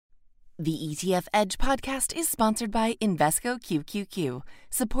The ETF Edge podcast is sponsored by Invesco QQQ,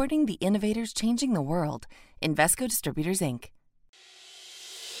 supporting the innovators changing the world. Invesco Distributors, Inc.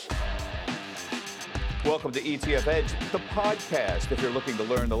 Welcome to ETF Edge, the podcast. If you're looking to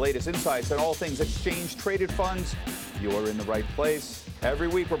learn the latest insights on all things exchange-traded funds, you are in the right place. Every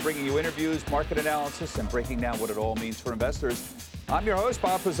week, we're bringing you interviews, market analysis, and breaking down what it all means for investors. I'm your host,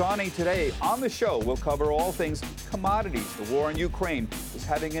 Bob Pisani. Today on the show, we'll cover all things commodities. The war in Ukraine is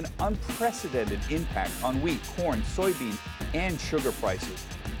having an unprecedented impact on wheat, corn, soybean, and sugar prices.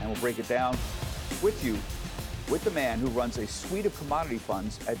 And we'll break it down with you, with the man who runs a suite of commodity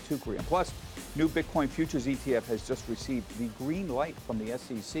funds at Teucrium. Plus, new Bitcoin futures ETF has just received the green light from the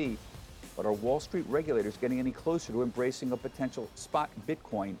SEC. But are Wall Street regulators getting any closer to embracing a potential spot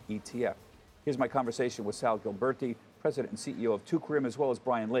Bitcoin ETF? Here's my conversation with Sal Gilberti, President and CEO of Teucrium, as well as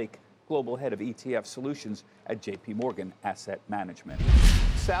Brian Lake, Global Head of ETF Solutions at JP Morgan Asset Management.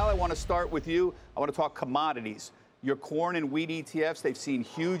 Sal, I want to start with you. I want to talk commodities. Your corn and wheat ETFs, they've seen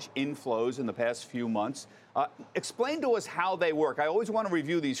huge inflows in the past few months. Explain to us how they work. I always want to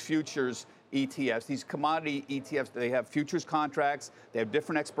review these futures ETFs, these commodity ETFs. They have futures contracts. They have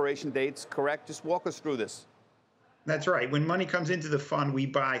different expiration dates, correct? Just walk us through this. That's right. When money comes into the fund, we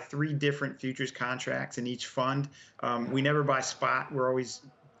buy 3 different futures contracts in each fund. We never buy spot. We're always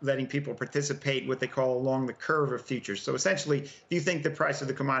letting people participate what they call along the curve of futures. So essentially, if you think the price of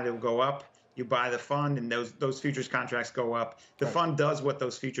the commodity will go up, you buy the fund and those futures contracts go up. The fund does what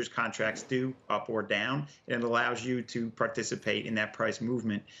those futures contracts do, up or down, and it allows you to participate in that price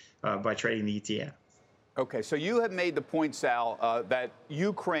movement by trading the ETF. Okay, so you have made the point, Sal, that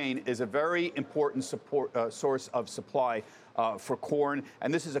Ukraine is a very important source of supply for corn,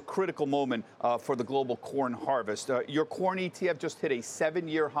 and this is a critical moment for the global corn harvest. Your corn ETF just hit a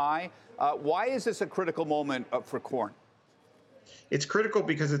 7-year high. Why is this a critical moment for corn? It's critical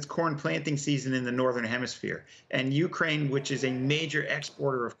because it's corn planting season in the Northern Hemisphere. And Ukraine, which is a major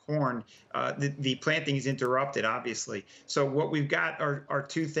exporter of corn, the planting is interrupted, obviously. So what we've got are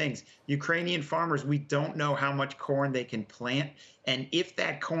 2 things. Ukrainian farmers, we don't know how much corn they can plant. And if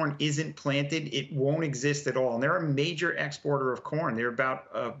that corn isn't planted, it won't exist at all. And they're a major exporter of corn. They're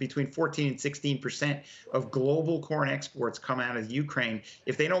about between 14 and 16% of global corn exports come out of Ukraine.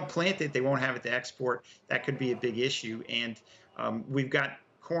 If they don't plant it, they won't have it to export. That could be a big issue. And we've got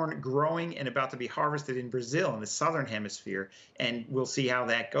corn growing and about to be harvested in Brazil in the Southern Hemisphere, and we'll see how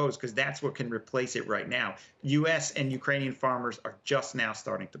that goes because that's what can replace it right now. U.S. and Ukrainian farmers are just now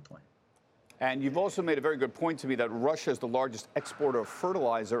starting to plant. And you've also made a very good point to me that Russia is the largest exporter of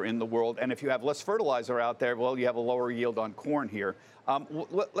fertilizer in the world. And if you have less fertilizer out there, well, you have a lower yield on corn here.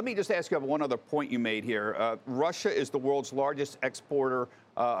 Let me just ask you about one other point you made here. Russia is the world's largest exporter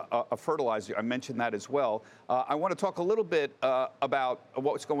of fertilizer. I mentioned that as well. I want to talk a little bit about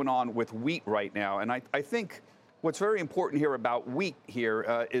what's going on with wheat right now. And I think what's very important here about wheat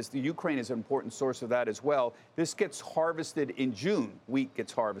here is the Ukraine is an important source of that as well. This gets harvested in June. Wheat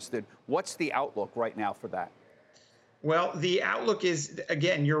gets harvested. What's the outlook right now for that? Well, the outlook is,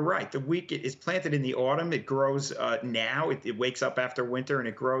 again, you're right. The wheat is planted in the autumn. It grows now. It wakes up after winter and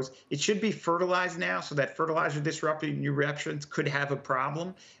it grows. It should be fertilized now, so that fertilizer disruptions could have a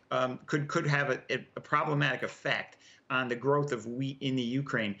problem, could have a problematic effect on the growth of wheat in the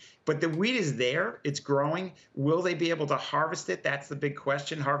Ukraine. But the wheat is there. It's growing. Will they be able to harvest it? That's the big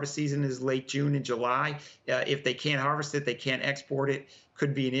question. Harvest season is late June and July. If they can't harvest it, they can't export it.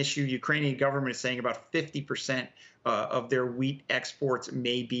 Could be an issue. Ukrainian government is saying about 50% of their wheat exports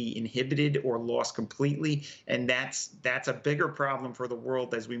may be inhibited or lost completely. And that's a bigger problem for the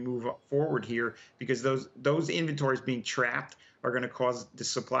world as we move forward here, because those inventories being trapped are going to cause the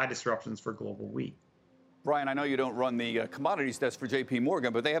supply disruptions for global wheat. Brian, I know you don't run the commodities desk for JP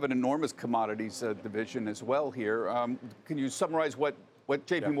Morgan, but they have an enormous commodities division as well here. Can you summarize what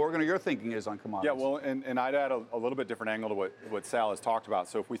JP Morgan or your thinking is on commodities? Yeah, well, and I'd add a little bit different angle to what Sal has talked about.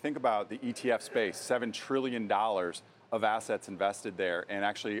 So if we think about the ETF space, $7 trillion of assets invested there, and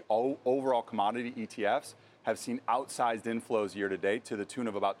actually overall commodity ETFs have seen outsized inflows year to date to the tune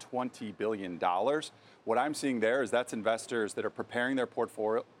of about $20 billion. What I'm seeing there is that's investors that are preparing their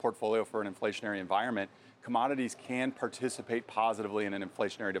portfolio for an inflationary environment. Commodities can participate positively in an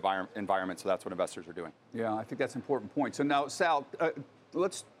inflationary environment, so that's what investors are doing. Yeah, I think that's an important point. So now, Sal,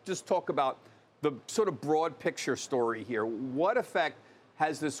 let's just talk about the sort of broad picture story here. What effect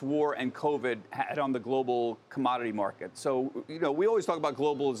has this war and COVID had on the global commodity market? So, we always talk about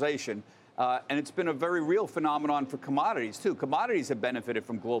globalization, and it's been a very real phenomenon for commodities, too. Commodities have benefited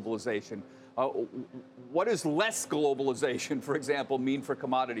from globalization. What does less globalization, for example, mean for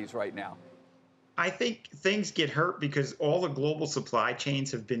commodities right now? I think things get hurt because all the global supply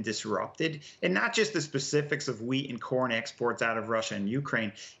chains have been disrupted, and not just the specifics of wheat and corn exports out of Russia and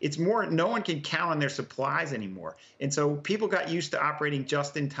Ukraine. It's more, no one can count on their supplies anymore. And so people got used to operating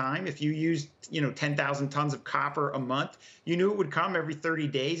just in time. If you used, 10,000 tons of copper a month, you knew it would come every 30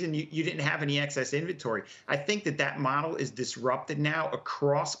 days and you didn't have any excess inventory. I think that model is disrupted now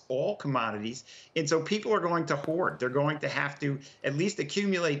across all commodities. And so people are going to hoard. They're going to have to at least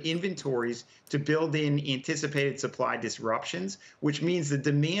accumulate inventories to build in anticipated supply disruptions, which means the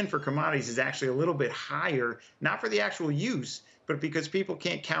demand for commodities is actually a little bit higher, not for the actual use, but because people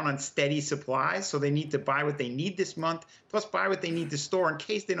can't count on steady supplies. So they need to buy what they need this month, plus buy what they need to store in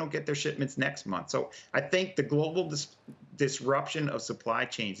case they don't get their shipments next month. So I think the global disruption of supply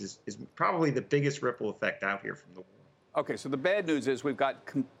chains is probably the biggest ripple effect out here from the war. Okay, so the bad news is we've got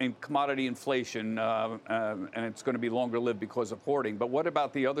commodity inflation, and it's going to be longer lived because of hoarding. But what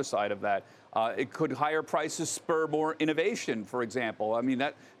about the other side of that? It could higher prices spur more innovation, for example. I mean,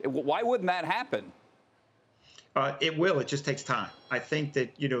 why wouldn't that happen? It will. It just takes time. I think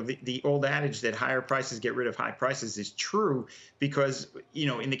that, the old adage that higher prices get rid of high prices is true because,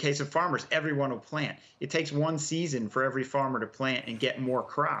 in the case of farmers, everyone will plant. It takes one season for every farmer to plant and get more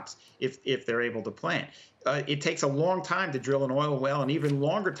crops if they're able to plant. It takes a long time to drill an oil well and even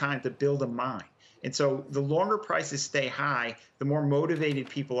longer time to build a mine. And so the longer prices stay high, the more motivated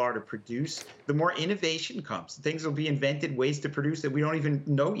people are to produce, the more innovation comes. Things will be invented, ways to produce that we don't even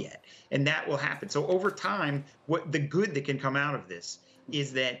know yet. And that will happen. So over time, what the good that can come out of this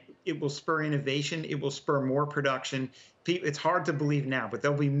is that it will spur innovation. It will spur more production. It's hard to believe now, but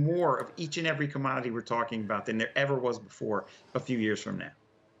there'll be more of each and every commodity we're talking about than there ever was before a few years from now.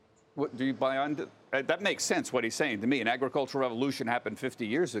 What, do you buy on? That makes sense, what he's saying to me. An agricultural revolution happened 50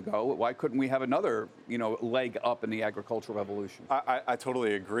 years ago. Why couldn't we have another, leg up in the agricultural revolution? I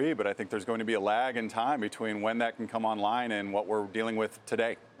totally agree, but I think there's going to be a lag in time between when that can come online and what we're dealing with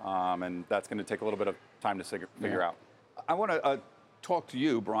today. And that's going to take a little bit of time to figure out. I want to talk to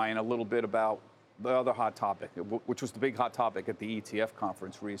you, Brian, a little bit about the other hot topic, which was the big hot topic at the ETF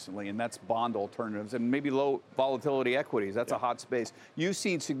conference recently, and that's bond alternatives and maybe low volatility equities. That's a hot space. You've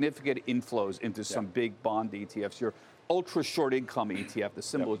seen significant inflows into some big bond ETFs. Your ultra short income ETF, the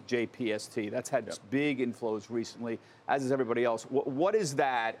symbol is JPST. That's had big inflows recently, as is everybody else. What is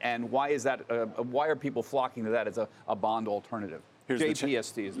that, and why is that? Why are people flocking to that as a bond alternative?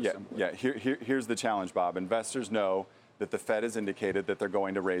 JPST is the symbol. Here's the challenge, Bob. Investors know that the Fed has indicated that they're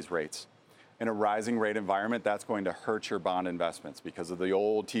going to raise rates. In a rising rate environment, that's going to hurt your bond investments because of the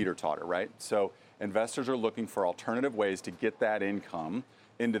old teeter-totter, right? So investors are looking for alternative ways to get that income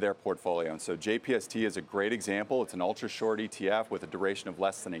into their portfolio. And so JPST is a great example. It's an ultra-short ETF with a duration of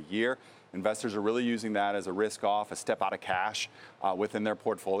less than a year. Investors are really using that as a risk-off, a step out of cash within their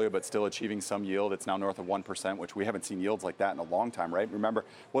portfolio, but still achieving some yield. It's now north of 1%, which we haven't seen yields like that in a long time, right? Remember, it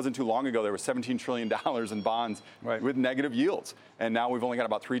wasn't too long ago, there was $17 trillion in bonds with negative yields. And now we've only got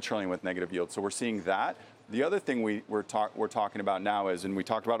about $3 trillion with negative yields. So we're seeing that. The other thing we're talking about now is, and we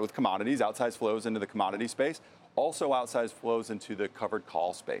talked about it with commodities, outsized flows into the commodity space, also outsized flows into the covered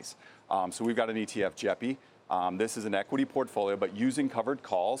call space. So we've got an ETF, JEPI. This is an equity portfolio, but using covered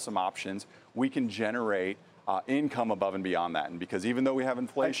calls, some options, we can generate income above and beyond that. And because even though we have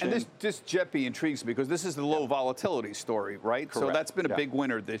inflation... And this JEPI intrigues me because this is the low volatility story, right? Correct. So that's been a big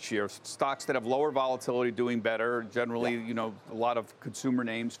winner this year. Stocks that have lower volatility doing better, generally, a lot of consumer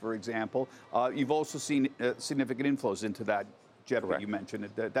names, for example. You've also seen significant inflows into that JEPI you mentioned.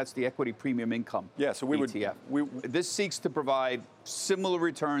 That's the equity premium income so ETF. This seeks to provide similar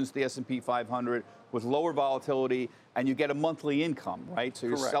returns to the S&P 500 with lower volatility, and you get a monthly income, right? So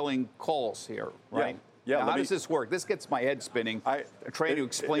you're selling calls here, right? Now, how does this work? This gets my head spinning. Trying to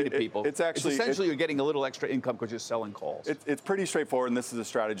explain to people. It's essentially you're getting a little extra income because you're selling calls. It's pretty straightforward, and this is a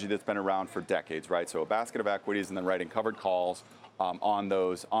strategy that's been around for decades, right? So a basket of equities and then writing covered calls on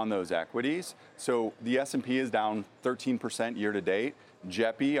those equities. So the S&P is down 13% year to date.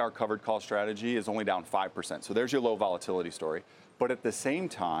 JEPI, our covered call strategy, is only down 5%. So there's your low volatility story. But at the same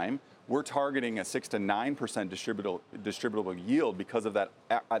time, we're targeting a 6 to 9% distributable yield because of that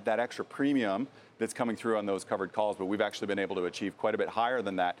extra premium that's coming through on those covered calls. But we've actually been able to achieve quite a bit higher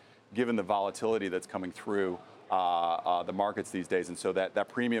than that, given the volatility that's coming through the markets these days. And so that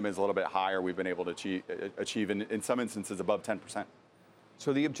premium is a little bit higher. We've been able to achieve in some instances above 10%.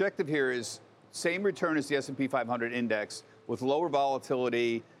 So the objective here is same return as the S&P 500 index with lower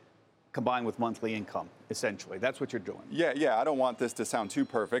volatility combined with monthly income, essentially. That's what you're doing. Yeah. I don't want this to sound too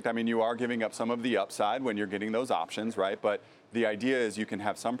perfect. I mean, you are giving up some of the upside when you're getting those options, right? But the idea is you can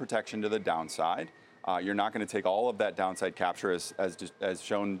have some protection to the downside You're not going to take all of that downside capture as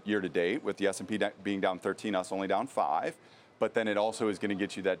shown year to date, with the S&P being down 13, us only down 5. But then it also is going to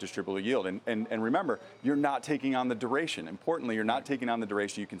get you that distributable yield. And remember, you're not taking on the duration. Importantly, you're not taking on the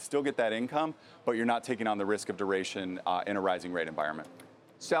duration. You can still get that income, but you're not taking on the risk of duration in a rising rate environment.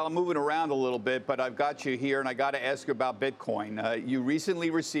 Sal, I'm moving around a little bit, but I've got you here, and I got to ask you about Bitcoin. You recently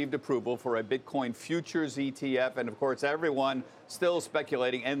received approval for a Bitcoin futures ETF, and of course, everyone still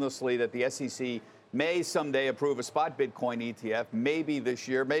speculating endlessly that the SEC may someday approve a spot Bitcoin ETF, maybe this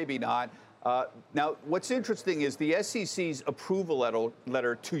year, maybe not. Now, what's interesting is the SEC's approval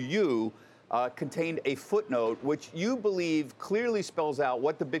letter to you contained a footnote which you believe clearly spells out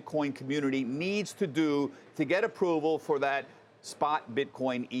what the Bitcoin community needs to do to get approval for that spot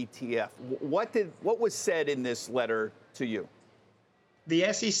Bitcoin ETF. What was said in this letter to you?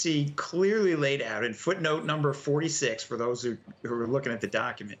 The SEC clearly laid out in footnote number 46, for those who are looking at the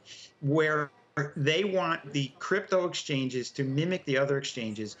document, where they want the crypto exchanges to mimic the other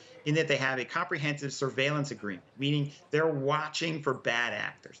exchanges in that they have a comprehensive surveillance agreement, meaning they're watching for bad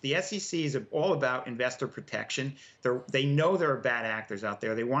actors. The SEC is all about investor protection. They know there are bad actors out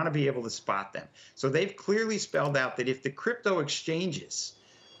there. They want to be able to spot them. So they've clearly spelled out that if the crypto exchanges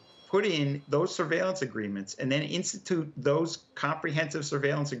put in those surveillance agreements and then institute those comprehensive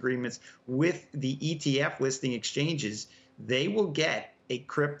surveillance agreements with the ETF listing exchanges, they will get a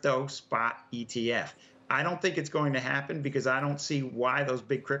crypto spot ETF. I don't think it's going to happen because I don't see why those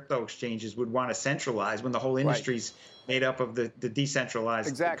big crypto exchanges would want to centralize when the whole industry's made up of the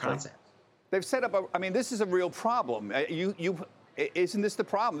decentralized concept. They've set up this is a real problem. Isn't this the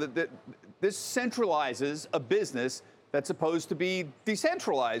problem? That this centralizes a business that's supposed to be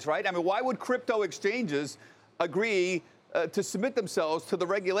decentralized, right? I mean, why would crypto exchanges agree to submit themselves to the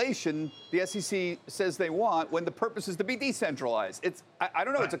regulation the SEC says they want when the purpose is to be decentralized? I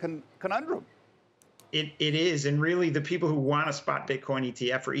don't know, it's a conundrum. It is, and really the people who want to spot Bitcoin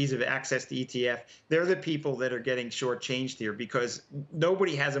ETF for ease of access to ETF, they're the people that are getting shortchanged here because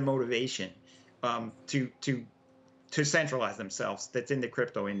nobody has a motivation to centralize themselves that's in the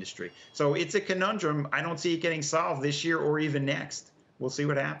crypto industry. So it's a conundrum. I don't see it getting solved this year or even next. We'll see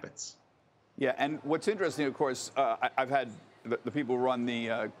what happens. Yeah, and what's interesting, of course, I've had the people who run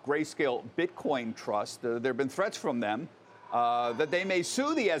the Grayscale Bitcoin Trust. There have been threats from them that they may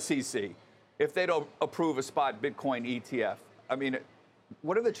sue the SEC if they don't approve a spot Bitcoin ETF. I mean,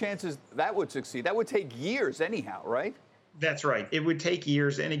 what are the chances that would succeed? That would take years anyhow, right? That's right. It would take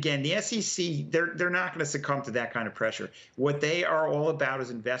years. And again, the SEC, they're not going to succumb to that kind of pressure. What they are all about is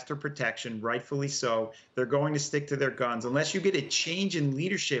investor protection, rightfully so. They're going to stick to their guns unless you get a change in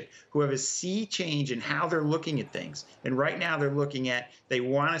leadership who have a sea change in how they're looking at things. And right now they're looking at, they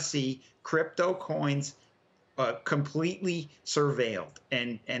want to see crypto coins completely surveilled.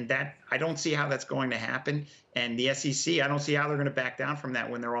 And that, I don't see how that's going to happen. And the SEC, I don't see how they're going to back down from that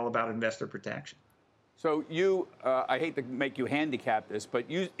when they're all about investor protection. So you, I hate to make you handicap this, but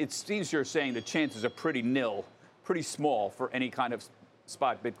it seems you're saying the chances are pretty small for any kind of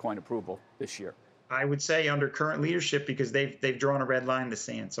spot Bitcoin approval this year. I would say under current leadership because they've drawn a red line in the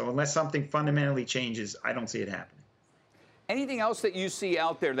sand. So unless something fundamentally changes, I don't see it happening. Anything else that you see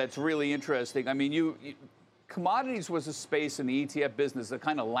out there that's really interesting? I mean, commodities was a space in the ETF business that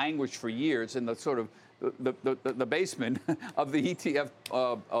kind of languished for years in the sort of the basement of the ETF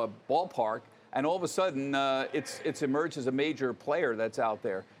ballpark. And all of a sudden, it's emerged as a major player that's out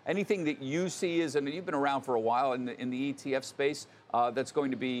there. Anything that you see is, and you've been around for a while in the ETF space, that's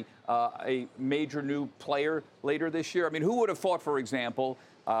going to be a major new player later this year? I mean, who would have thought, for example,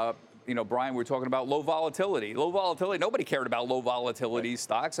 Brian, we're talking about low volatility. Low volatility, nobody cared about low volatility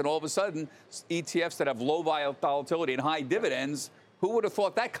stocks. And all of a sudden, ETFs that have low volatility and high dividends, who would have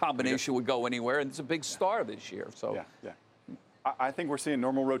thought that combination would go anywhere? And it's a big star this year. So. Yeah. I think we're seeing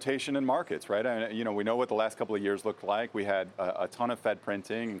normal rotation in markets, right? We know what the last couple of years looked like. We had a ton of Fed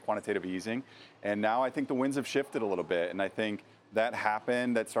printing and quantitative easing, and now I think the winds have shifted a little bit. And I think that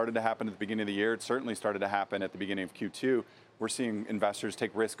started to happen at the beginning of the year. It certainly started to happen at the beginning of Q2. We're seeing investors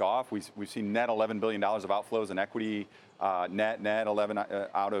take risk off. We've seen net $11 billion of outflows in equity, net 11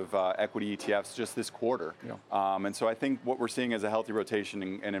 out of equity ETFs just this quarter. Yeah. And so I think what we're seeing is a healthy rotation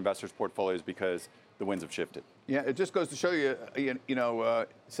in investors' portfolios because the winds have shifted. Yeah, it just goes to show you,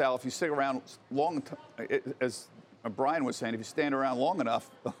 Sal, if you stick around long, as Brian was saying, if you stand around long enough,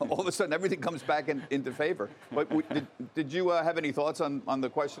 all of a sudden everything comes back into favor. But did you have any thoughts on the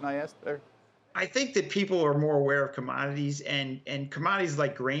question I asked there? I think that people are more aware of commodities and commodities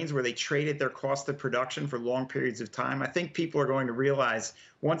like grains where they trade at their cost of production for long periods of time. I think people are going to realize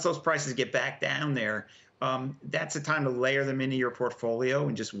once those prices get back down there, that's a time to layer them into your portfolio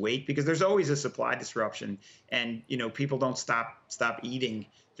and just wait, because there's always a supply disruption, and people don't stop eating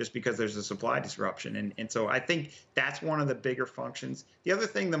just because there's a supply disruption. And so I think that's one of the bigger functions. The other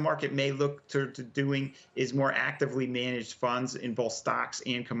thing the market may look to doing is more actively managed funds in both stocks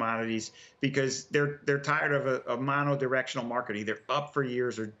and commodities, because they're tired of a monodirectional market, either up for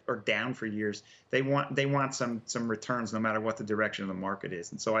years or down for years. They want some returns no matter what the direction of the market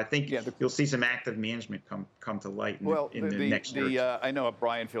is. And so I think you'll see some active management come to light in the next year. I know how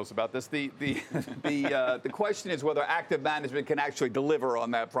Brian feels about this. The question is whether active management can actually deliver on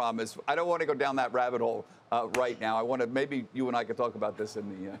that promise. I don't want to go down that rabbit hole right now. I want to, maybe you and I could talk about this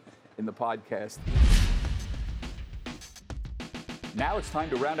in the podcast. Now it's time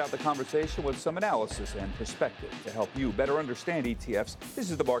to round out the conversation with some analysis and perspective to help you better understand ETFs.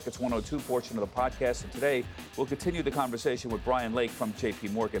 This is the Markets 102 portion of the podcast, and today we'll continue the conversation with Brian Lake from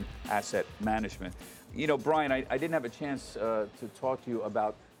JP Morgan Asset Management. Brian, I didn't have a chance to talk to you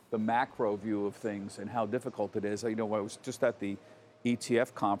about the macro view of things and how difficult it is. I was just at the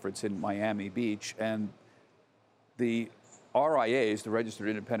ETF conference in Miami Beach, and the RIAs, the Registered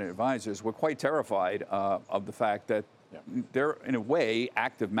Independent Advisors, were quite terrified of the fact that they're, in a way,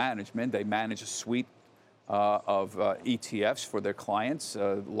 active management. They manage a suite of ETFs for their clients.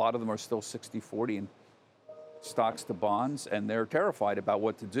 A lot of them are still 60-40 in stocks to bonds, and they're terrified about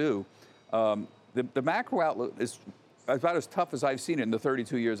what to do. The macro outlook is about as tough as I've seen it in the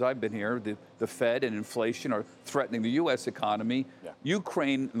 32 years I've been here. The Fed and inflation are threatening the U.S. economy. Yeah.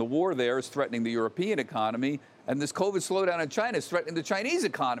 Ukraine and the war there is threatening the European economy. And this COVID slowdown in China is threatening the Chinese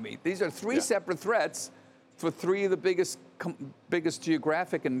economy. These are three separate threats for three of the biggest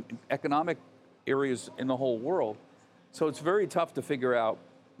geographic and economic areas in the whole world. So it's very tough to figure out,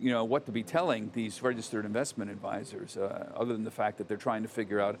 what to be telling these registered investment advisors, other than the fact that they're trying to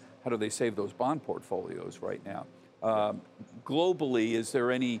figure out how do they save those bond portfolios right now. Globally, is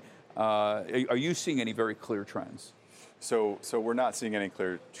there any? Are you seeing any very clear trends? So we're not seeing any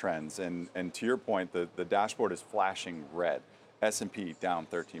clear trends, and to your point, the dashboard is flashing red. S&P down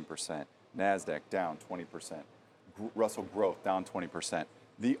 13%, NASDAQ down 20%, Russell Growth down 20%.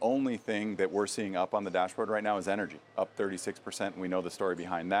 The only thing that we're seeing up on the dashboard right now is energy, up 36%. And we know the story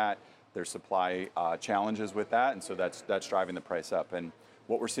behind that. There's supply challenges with that, and so that's driving the price up. And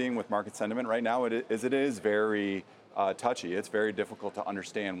what we're seeing with market sentiment right now it is very touchy. It's very difficult to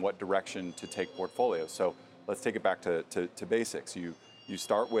understand what direction to take portfolios. So let's take it back to basics. You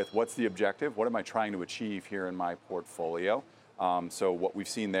start with what's the objective? What am I trying to achieve here in my portfolio? So what we've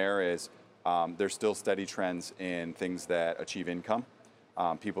seen there is there's still steady trends in things that achieve income.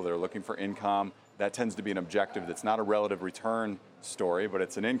 People that are looking for income, that tends to be an objective that's not a relative return story, but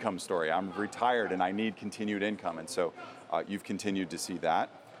it's an income story. I'm retired and I need continued income. And so you've continued to see that.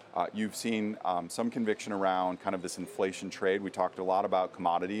 You've seen some conviction around kind of this inflation trade. We talked a lot about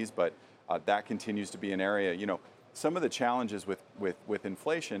commodities, but that continues to be an area. Some of the challenges with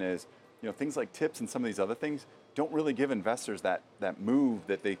inflation is, things like tips and some of these other things don't really give investors that move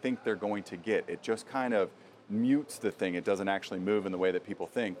that they think they're going to get. It just kind of mutes the thing. It doesn't actually move in the way that people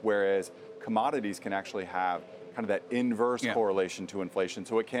think, whereas commodities can actually have kind of that inverse correlation to inflation,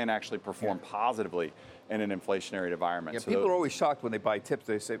 so it can actually perform positively in an inflationary environment. Yeah, so people are always shocked when they buy tips.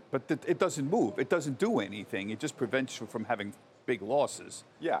 They say, but it doesn't move. It doesn't do anything. It just prevents you from having big losses.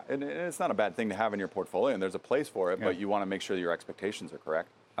 Yeah, and it's not a bad thing to have in your portfolio, and there's a place for it, but you want to make sure that your expectations are correct.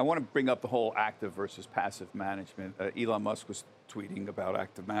 I want to bring up the whole active versus passive management. Elon Musk was tweeting about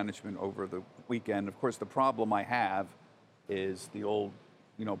active management over the weekend. Of course, the problem I have is the old,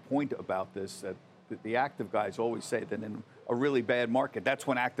 point about this, that the active guys always say that in a really bad market, that's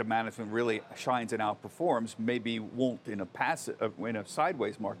when active management really shines and outperforms. Maybe won't in a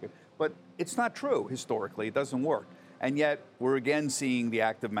sideways market, but it's not true historically. It doesn't work. And yet, we're again seeing the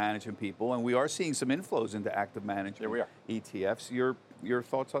active management people, and we are seeing some inflows into active management ETFs. Your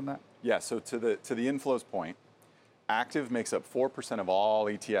thoughts on that? Yeah, so to the inflows point, active makes up 4% of all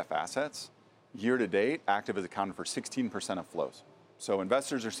ETF assets. Year to date, active has accounted for 16% of flows. So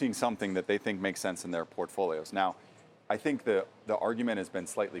investors are seeing something that they think makes sense in their portfolios. Now, I think the argument has been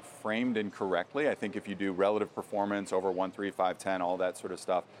slightly framed incorrectly. I think if you do relative performance over 1, 3, 5, 10, all that sort of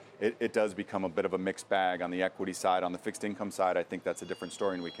stuff, it does become a bit of a mixed bag on the equity side. On the fixed income side, I think that's a different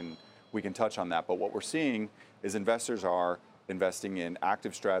story, and we can touch on that. But what we're seeing is investors are investing in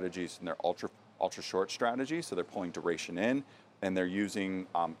active strategies in their ultra short strategies, so they're pulling duration in, and they're using,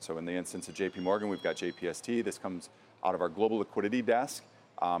 so in the instance of JP Morgan, we've got JPST. This comes out of our global liquidity desk.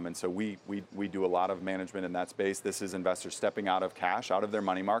 And so we do a lot of management in that space. This is investors stepping out of cash, out of their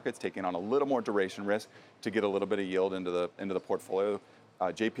money markets, taking on a little more duration risk to get a little bit of yield into the portfolio.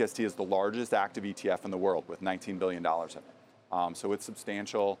 JPST is the largest active ETF in the world with $19 billion in it. So it's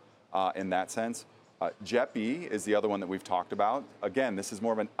substantial in that sense. JEPI is the other one that we've talked about. Again, this is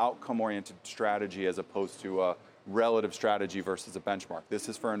more of an outcome-oriented strategy as opposed to a relative strategy versus a benchmark. This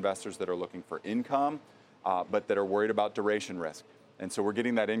is for investors that are looking for income, but that are worried about duration risk. And so we're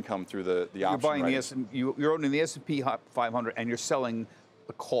getting that income through the option. You're owning the S&P 500 and you're selling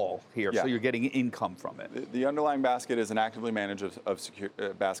the call here, so you're getting income from it. The underlying basket is an actively managed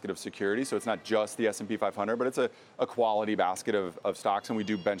basket of securities, so it's not just the S&P 500, but it's a quality basket of stocks, and we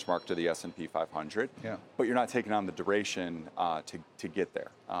do benchmark to the S&P 500. Yeah. But you're not taking on the duration to get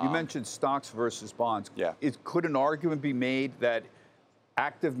there. You mentioned stocks versus bonds. Yeah. Could an argument be made that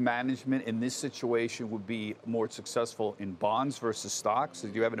active management in this situation would be more successful in bonds versus stocks?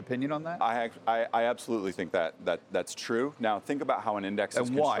 Do you have an opinion on that? I absolutely think that's true. Now, think about how an index is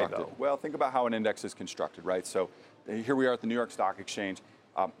constructed. And why, though? Well, think about how an index is constructed, right? So here we are at the New York Stock Exchange.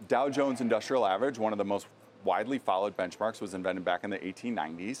 Dow Jones Industrial Average, one of the most widely followed benchmarks, was invented back in the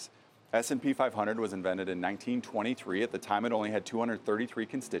 1890s. S&P 500 was invented in 1923. At the time, it only had 233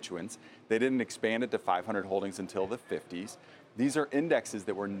 constituents. They didn't expand it to 500 holdings until the 50s. These are indexes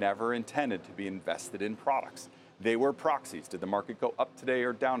that were never intended to be invested in products. They were proxies. Did the market go up today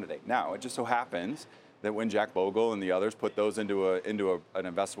or down today? Now, it just so happens that when Jack Bogle and the others put those into an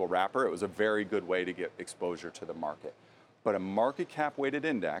investable wrapper, it was a very good way to get exposure to the market. But a market cap weighted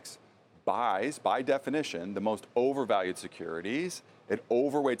index buys, by definition, the most overvalued securities. It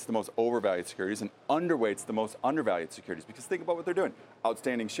overweights the most overvalued securities and underweights the most undervalued securities. Because think about what they're doing.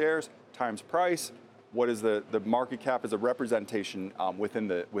 Outstanding shares times price. What is the market cap is a representation within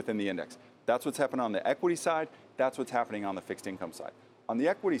the index. That's what's happening on the equity side. That's what's happening on the fixed income side. On the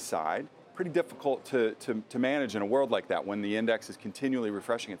equity side, pretty difficult to manage in a world like that when the index is continually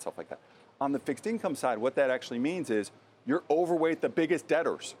refreshing itself like that. On the fixed income side, what that actually means is you're overweight the biggest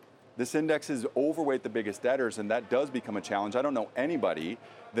debtors. This index is overweight the biggest debtors, and that does become a challenge. I don't know anybody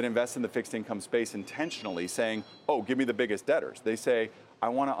that invests in the fixed income space intentionally saying, oh, give me the biggest debtors. They say, I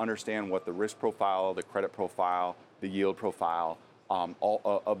want to understand what the risk profile, the credit profile, the yield profile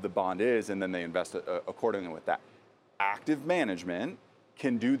all of the bond is, and then they invest accordingly with that. Active management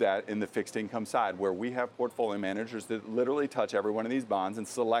can do that in the fixed income side, where we have portfolio managers that literally touch every one of these bonds and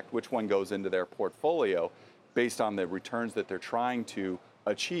select which one goes into their portfolio based on the returns that they're trying to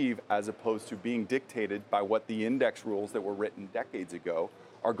achieve, as opposed to being dictated by what the index rules that were written decades ago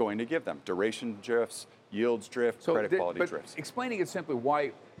are going to give them. Duration drifts, yields drift, credit quality drifts. Explaining it simply,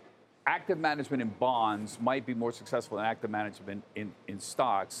 why active management in bonds might be more successful than active management in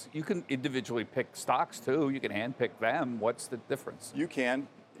stocks. You can individually pick stocks too. You can handpick them. What's the difference? You can.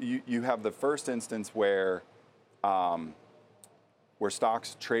 You have the first instance where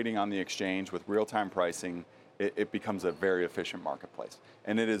stocks trading on the exchange with real-time pricing, it becomes a very efficient marketplace.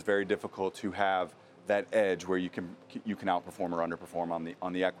 And it is very difficult to have that edge where you can outperform or underperform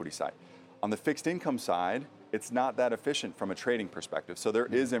on the equity side. On the fixed income side, it's not that efficient from a trading perspective. So there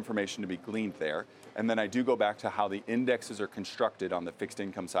is information to be gleaned there. And then I do go back to how the indexes are constructed on the fixed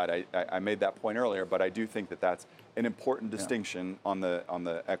income side. I made that point earlier, but I do think that that's an important distinction on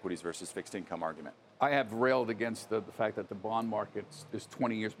the equities versus fixed income argument. I have railed against the fact that the bond market is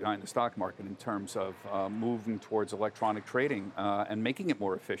 20 years behind the stock market in terms of moving towards electronic trading and making it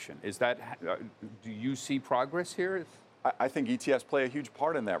more efficient. Is that, do you see progress here? I think ETFs play a huge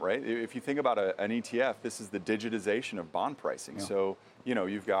part in that, right? If you think about an ETF, this is the digitization of bond pricing. Yeah. So,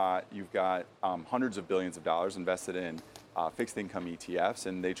 you've got hundreds of billions of dollars invested in fixed income ETFs,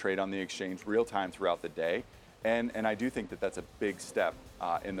 and they trade on the exchange real time throughout the day. And I do think that that's a big step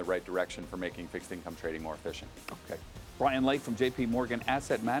in the right direction for making fixed income trading more efficient. Okay. Brian Lake from JP Morgan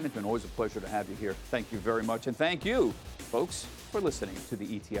Asset Management, always a pleasure to have you here. Thank you very much. And thank you, folks, for listening to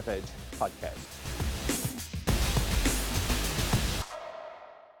the ETF Edge podcast.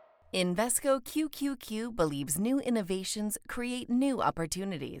 Invesco QQQ believes new innovations create new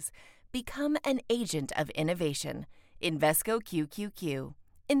opportunities. Become an agent of innovation. Invesco QQQ.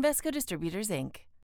 Invesco Distributors, Inc.